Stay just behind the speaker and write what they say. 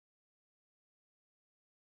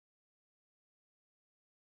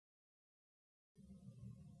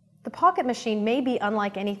The pocket machine may be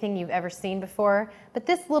unlike anything you've ever seen before, but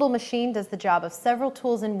this little machine does the job of several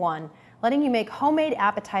tools in one, letting you make homemade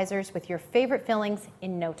appetizers with your favorite fillings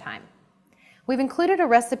in no time. We've included a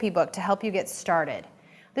recipe book to help you get started.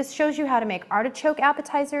 This shows you how to make artichoke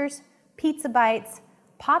appetizers, pizza bites,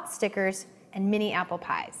 pot stickers, and mini apple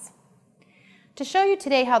pies. To show you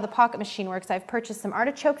today how the pocket machine works, I've purchased some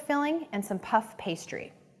artichoke filling and some puff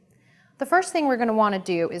pastry. The first thing we're going to want to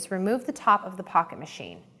do is remove the top of the pocket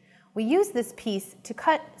machine. We use this piece to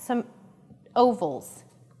cut some ovals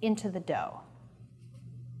into the dough.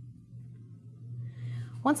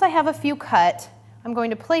 Once I have a few cut, I'm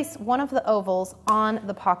going to place one of the ovals on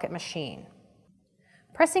the pocket machine,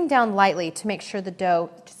 pressing down lightly to make sure the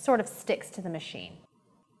dough just sort of sticks to the machine.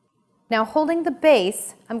 Now, holding the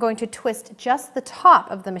base, I'm going to twist just the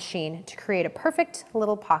top of the machine to create a perfect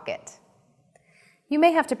little pocket. You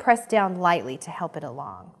may have to press down lightly to help it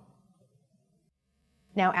along.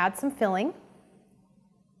 Now add some filling.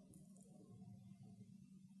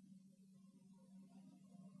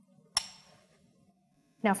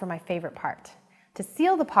 Now for my favorite part. To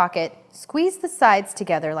seal the pocket, squeeze the sides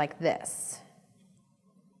together like this.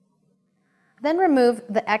 Then remove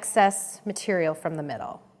the excess material from the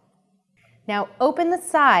middle. Now open the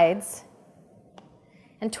sides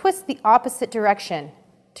and twist the opposite direction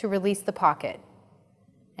to release the pocket.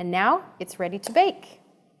 And now it's ready to bake.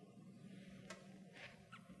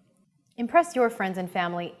 Impress your friends and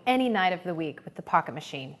family any night of the week with the pocket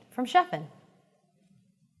machine from Chefn.